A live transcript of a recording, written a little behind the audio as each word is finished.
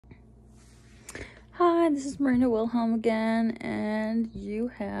Hi, this is Marina Wilhelm again, and you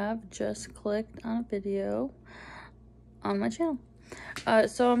have just clicked on a video on my channel.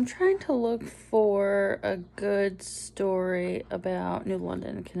 So I'm trying to look for a good story about New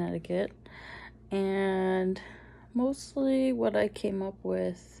London, Connecticut, and mostly what I came up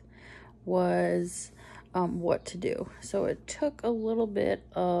with was what to do. So it took a little bit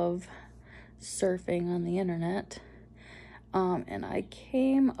of surfing on the internet. And I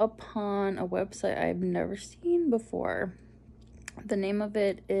came upon a website I've never seen before. The name of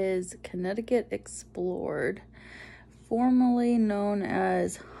it is Connecticut Explored, formerly known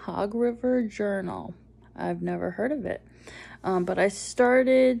as Hog River Journal. I've never heard of it, but I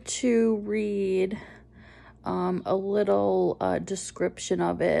started to read a little description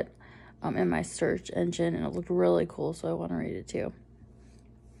of it in my search engine, and it looked really cool, so I want to read it too.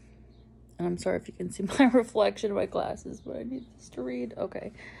 And I'm sorry if you can see my reflection in my glasses, but I need this to read.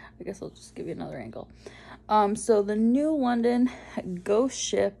 Okay, I guess I'll just give you another angle. So the New London Ghost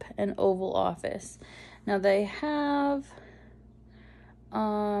Ship and Oval Office. Now they have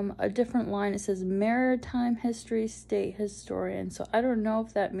a different line. It says Maritime History State Historian. So I don't know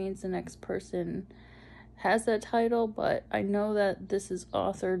if that means the next person has that title, but I know that this is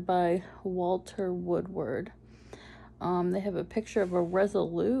authored by Walter Woodward. They have a picture of a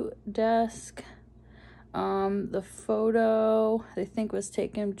Resolute desk. The photo, they think, was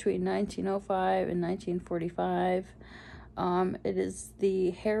taken between 1905 and 1945. It is the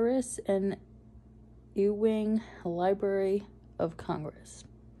Harris and Ewing Library of Congress.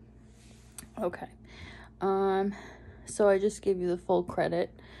 Okay. So I just gave you the full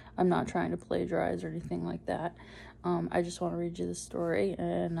credit. I'm not trying to plagiarize or anything like that. I just want to read you the story,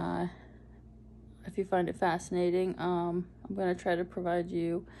 and if you find it fascinating, I'm going to try to provide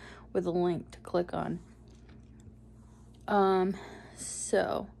you with a link to click on.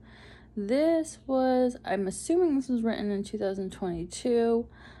 So this was, I'm assuming this was written in 2022.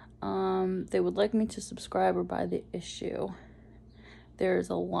 They would like me to subscribe or buy the issue.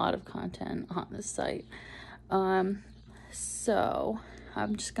 There's a lot of content on this site. So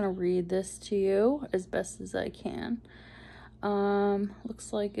I'm just going to read this to you as best as I can.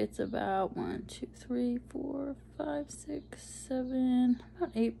 Looks like it's about 1, 2, 3, 4, 5, 6, 7,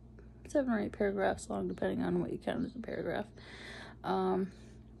 about 7 or 8 paragraphs long, depending on what you count as a paragraph. All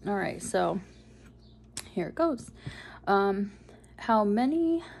right, so here it goes. How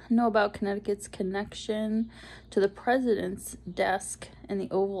many know about Connecticut's connection to the president's desk in the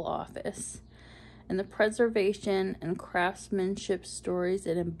Oval Office and the preservation and craftsmanship stories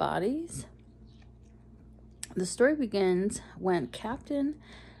it embodies? The story begins when Captain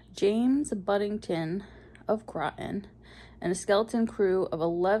James Buddington of Groton and a skeleton crew of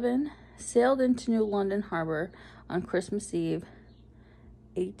 11 sailed into New London Harbor on Christmas Eve,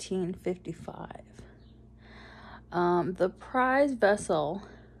 1855. The prize vessel,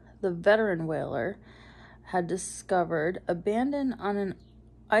 the Veteran Whaler, had discovered, abandoned on an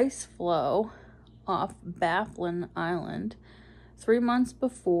ice floe off Baffin Island 3 months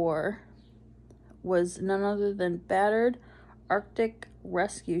before, was none other than battered Arctic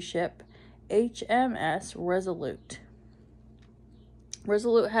rescue ship HMS Resolute.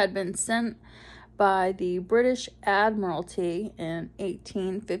 Resolute had been sent by the British Admiralty in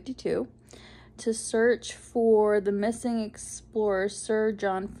 1852 to search for the missing explorer Sir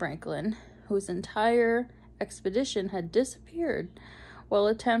John Franklin, whose entire expedition had disappeared while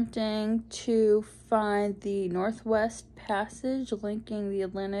attempting to find the Northwest Passage linking the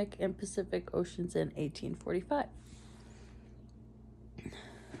Atlantic and Pacific Oceans in 1845.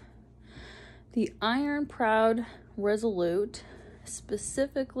 The iron-proud Resolute,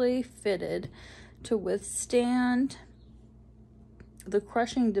 specifically fitted to withstand the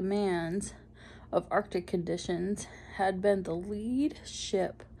crushing demands of Arctic conditions, had been the lead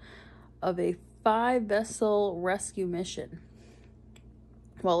ship of a 5-vessel rescue mission.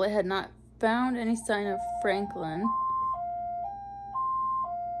 While it had not found any sign of Franklin,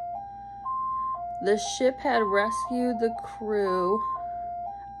 the ship had rescued the crew,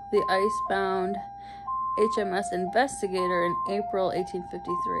 the icebound HMS Investigator, in April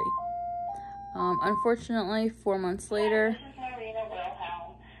 1853. Unfortunately, 4 months later, This is Marina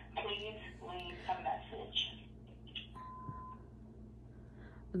Wilhelm. Please leave a message.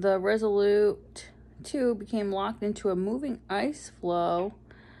 the Resolute 2 became locked into a moving ice floe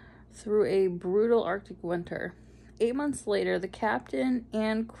through a brutal Arctic winter. 8 months later, the captain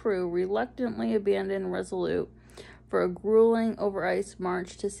and crew reluctantly abandoned Resolute for a grueling over ice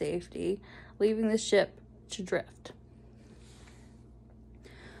march to safety, leaving the ship to drift.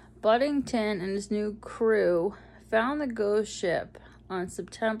 Buddington and his new crew found the ghost ship on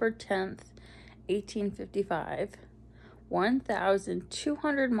September 10th, 1855,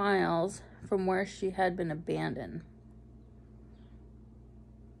 1,200 miles from where she had been abandoned.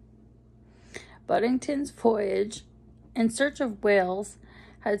 Buddington's voyage in search of whales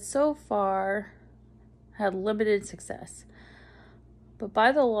had so far had limited success, but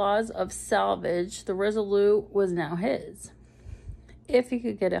by the laws of salvage, the Resolute was now his, if he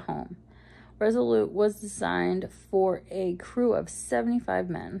could get it home. Resolute was designed for a crew of 75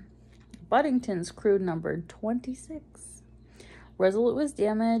 men. Buddington's crew numbered 26. Resolute was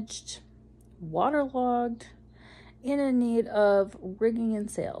damaged, waterlogged, and in need of rigging and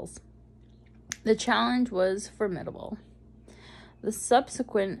sails. The challenge was formidable. The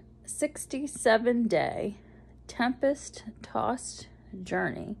subsequent 67-day, tempest-tossed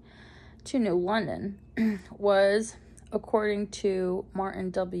journey to New London was, according to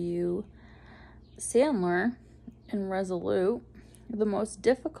Martin W. Sandler in Resolute, the most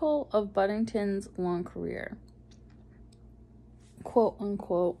difficult of Buddington's long career. Quote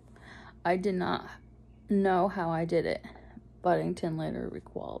unquote, "I did not know how I did it," Buddington later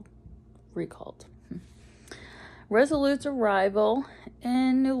recalled. Resolute's arrival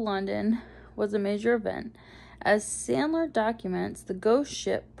in New London was a major event. As Sandler documents, the ghost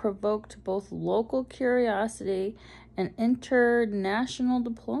ship provoked both local curiosity and international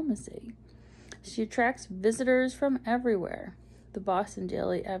diplomacy. She attracts visitors from everywhere, the Boston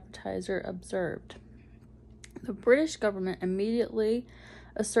Daily Advertiser observed. The British government immediately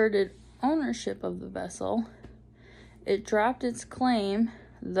asserted ownership of the vessel. It dropped its claim,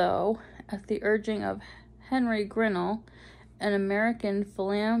 though, at the urging of Henry Grinnell, an American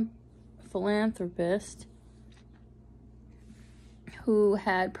philanthropist who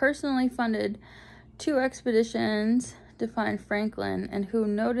had personally funded 2 expeditions to find Franklin and who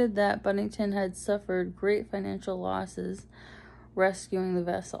noted that Buddington had suffered great financial losses rescuing the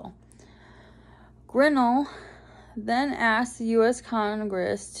vessel. Grinnell then asked the U.S.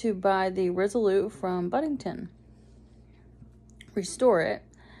 Congress to buy the Resolute from Buddington, restore it,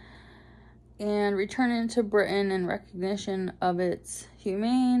 and return it to Britain in recognition of its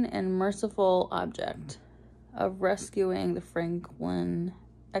humane and merciful object of rescuing the Franklin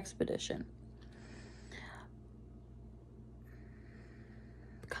expedition.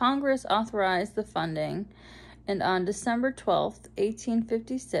 Congress authorized the funding, and on December 12,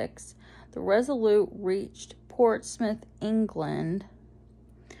 1856, the Resolute reached Portsmouth, England,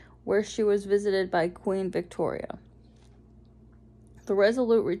 where she was visited by Queen Victoria. The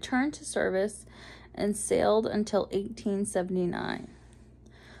Resolute returned to service and sailed until 1879.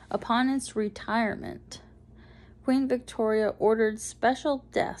 Upon its retirement, Queen Victoria ordered special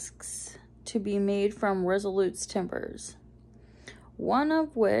desks to be made from Resolute's timbers, one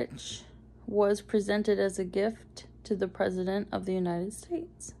of which was presented as a gift to the President of the United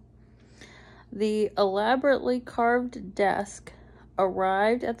States. The elaborately carved desk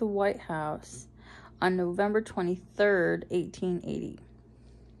arrived at the White House on November 23rd, 1880.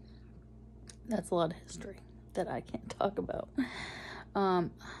 That's a lot of history that I can't talk about.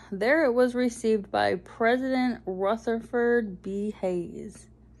 There it was received by President Rutherford B. Hayes.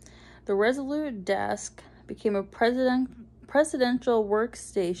 The Resolute desk became a presidential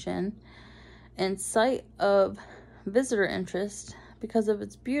workstation and site of visitor interest because of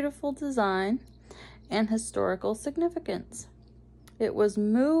its beautiful design and historical significance. It was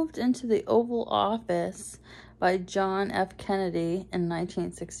moved into the Oval Office by John F. Kennedy in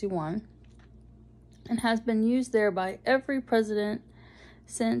 1961 and has been used there by every president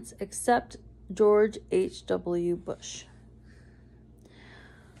since except George H.W. Bush.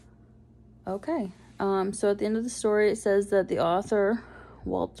 Okay, so at the end of the story, it says that the author,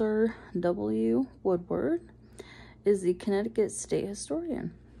 Walter W. Woodward, is the Connecticut State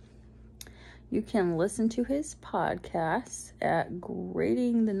Historian. You can listen to his podcasts at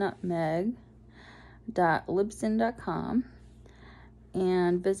gratingthenutmeg.libsyn.com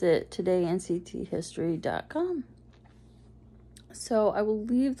and visit todayncthistory.com. So I will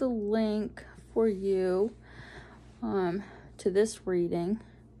leave the link for you to this reading,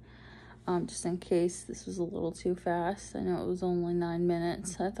 just in case this was a little too fast. I know it was only 9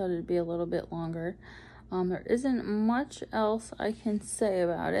 minutes. I thought it'd be a little bit longer. There isn't much else I can say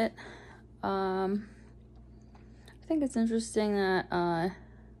about it. I think it's interesting that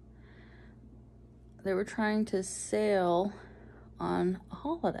they were trying to sail on a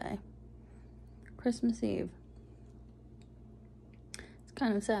holiday, Christmas Eve. It's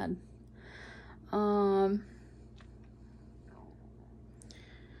kind of sad.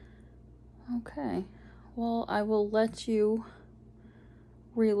 Okay, well, I will let you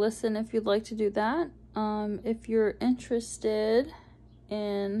re-listen if you'd like to do that. If you're interested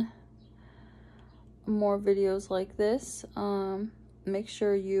in more videos like this, make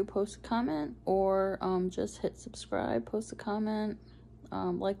sure you post a comment, or just hit subscribe, post a comment,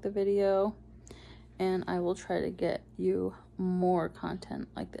 like the video, and I will try to get you more content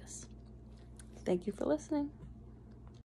like this. Thank you for listening.